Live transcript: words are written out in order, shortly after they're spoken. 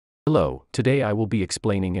Hello, today I will be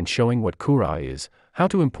explaining and showing what Cura is, how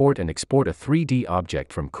to import and export a 3D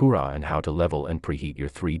object from Cura, and how to level and preheat your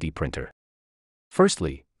 3D printer.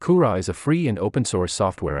 Firstly, Cura is a free and open source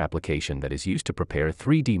software application that is used to prepare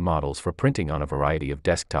 3D models for printing on a variety of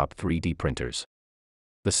desktop 3D printers.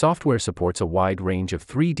 The software supports a wide range of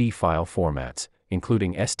 3D file formats,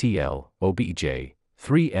 including STL, OBJ,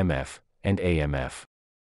 3MF, and AMF.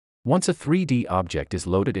 Once a 3D object is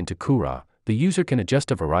loaded into Cura, the user can adjust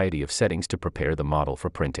a variety of settings to prepare the model for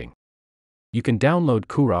printing. You can download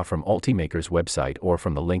Cura from Ultimaker's website or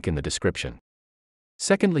from the link in the description.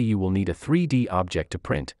 Secondly, you will need a 3D object to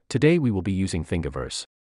print. Today we will be using Thingiverse.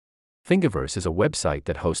 Thingiverse is a website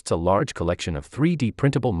that hosts a large collection of 3D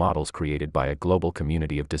printable models created by a global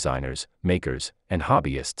community of designers, makers, and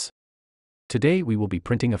hobbyists. Today we will be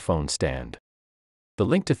printing a phone stand. The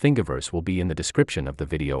link to Thingiverse will be in the description of the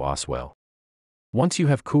video as well. Once you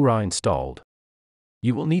have Cura installed,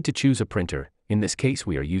 you will need to choose a printer. In this case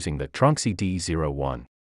we are using the Tronxy D01.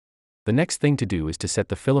 The next thing to do is to set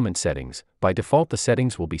the filament settings. By default the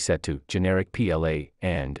settings will be set to generic PLA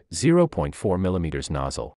and 0.4 mm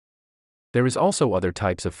nozzle. There is also other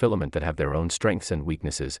types of filament that have their own strengths and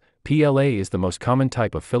weaknesses. PLA is the most common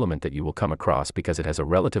type of filament that you will come across because it has a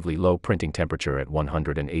relatively low printing temperature at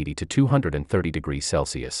 180 to 230 degrees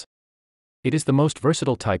Celsius. It is the most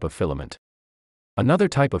versatile type of filament. Another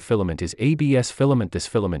type of filament is ABS filament. This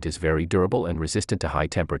filament is very durable and resistant to high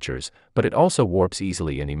temperatures, but it also warps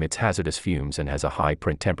easily and emits hazardous fumes and has a high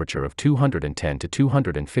print temperature of 210 to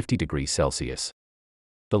 250 degrees Celsius.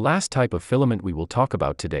 The last type of filament we will talk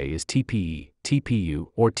about today is TPE, TPU,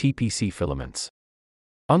 or TPC filaments.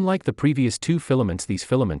 Unlike the previous two filaments, these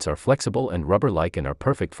filaments are flexible and rubber-like and are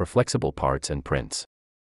perfect for flexible parts and prints.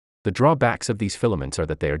 The drawbacks of these filaments are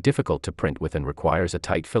that they are difficult to print with and requires a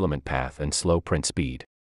tight filament path and slow print speed.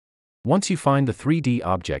 Once you find the 3D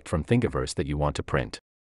object from Thingiverse that you want to print,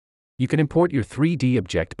 you can import your 3D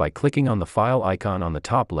object by clicking on the file icon on the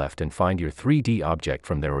top left and find your 3D object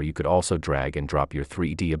from there, or you could also drag and drop your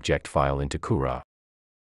 3D object file into Cura.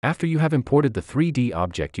 After you have imported the 3D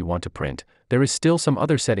object you want to print, there is still some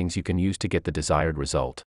other settings you can use to get the desired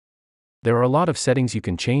result. There are a lot of settings you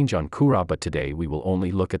can change on Cura, but today we will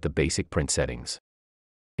only look at the basic print settings.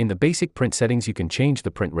 In the basic print settings you can change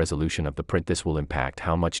the print resolution of the print. This will impact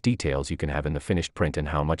how much details you can have in the finished print and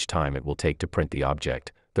how much time it will take to print the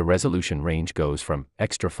object. The resolution range goes from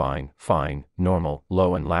extra fine, fine, normal,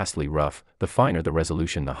 low, and lastly rough. The finer the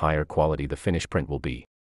resolution, the higher quality the finished print will be.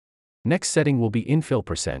 Next setting will be infill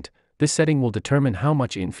percent. This setting will determine how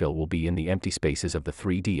much infill will be in the empty spaces of the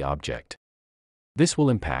 3D object. This will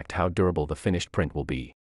impact how durable the finished print will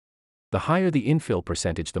be. The higher the infill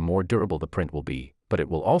percentage, the more durable the print will be, but it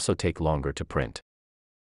will also take longer to print.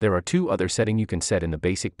 There are two other settings you can set in the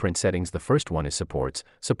basic print settings. The first one is supports.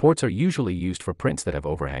 Supports are usually used for prints that have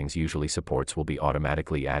overhangs. Usually supports will be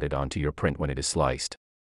automatically added onto your print when it is sliced.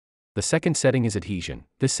 The second setting is adhesion.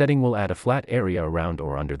 This setting will add a flat area around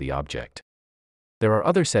or under the object. There are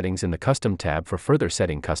other settings in the custom tab for further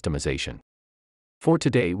setting customization. For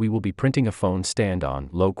today we will be printing a phone stand on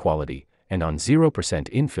low quality and on 0%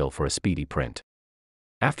 infill for a speedy print.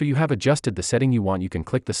 After you have adjusted the setting you want, you can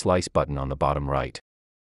click the slice button on the bottom right.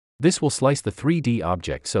 This will slice the 3D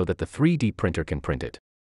object so that the 3D printer can print it.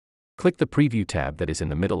 Click the preview tab that is in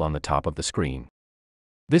the middle on the top of the screen.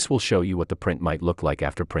 This will show you what the print might look like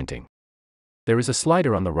after printing. There is a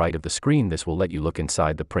slider on the right of the screen. This will let you look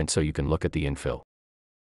inside the print so you can look at the infill.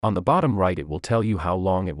 On the bottom right it will tell you how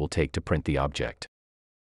long it will take to print the object.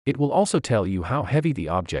 It will also tell you how heavy the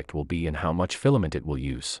object will be and how much filament it will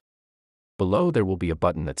use. Below there will be a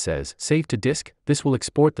button that says Save to Disk. This will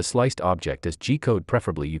export the sliced object as G-code.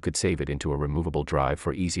 Preferably you could save it into a removable drive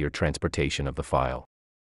for easier transportation of the file.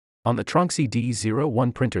 On the Tronxy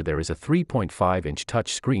D01 printer there is a 3.5-inch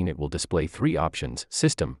touch screen. It will display three options: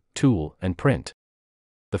 System, Tool, and Print.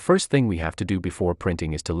 The first thing we have to do before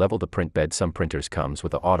printing is to level the print bed. Some printers comes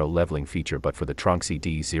with an auto leveling feature, but for the Tronxy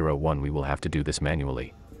D01 we will have to do this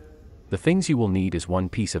manually. The things you will need is one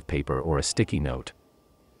piece of paper or a sticky note.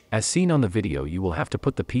 As seen on the video, you will have to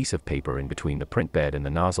put the piece of paper in between the print bed and the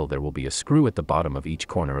nozzle. There will be a screw at the bottom of each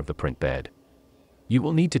corner of the print bed. You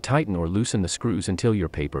will need to tighten or loosen the screws until your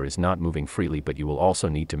paper is not moving freely, but you will also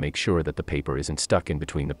need to make sure that the paper isn't stuck in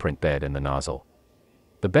between the print bed and the nozzle.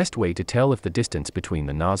 The best way to tell if the distance between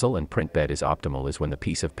the nozzle and print bed is optimal is when the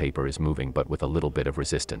piece of paper is moving but with a little bit of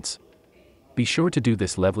resistance. Be sure to do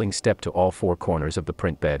this leveling step to all four corners of the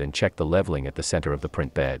print bed and check the leveling at the center of the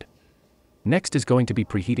print bed. Next is going to be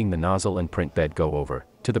preheating the nozzle and print bed. Go over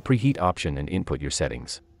to the preheat option and input your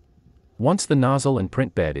settings. Once the nozzle and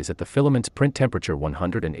print bed is at the filament's print temperature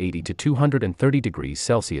 180 to 230 degrees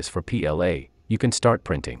Celsius for PLA, you can start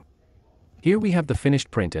printing. Here we have the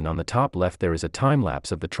finished print, and on the top left there is a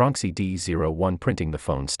time-lapse of the Tronxy D01 printing the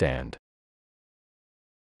phone stand.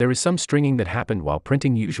 There is some stringing that happened while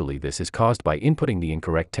printing. Usually this is caused by inputting the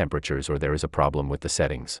incorrect temperatures, or there is a problem with the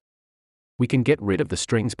settings. We can get rid of the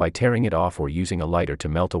strings by tearing it off or using a lighter to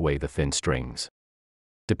melt away the thin strings.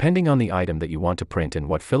 Depending on the item that you want to print and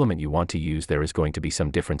what filament you want to use, there is going to be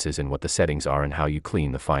some differences in what the settings are and how you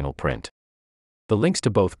clean the final print. The links to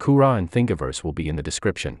both Cura and Thingiverse will be in the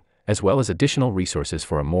description, as well as additional resources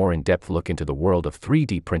for a more in-depth look into the world of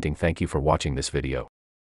 3D printing. Thank you for watching this video.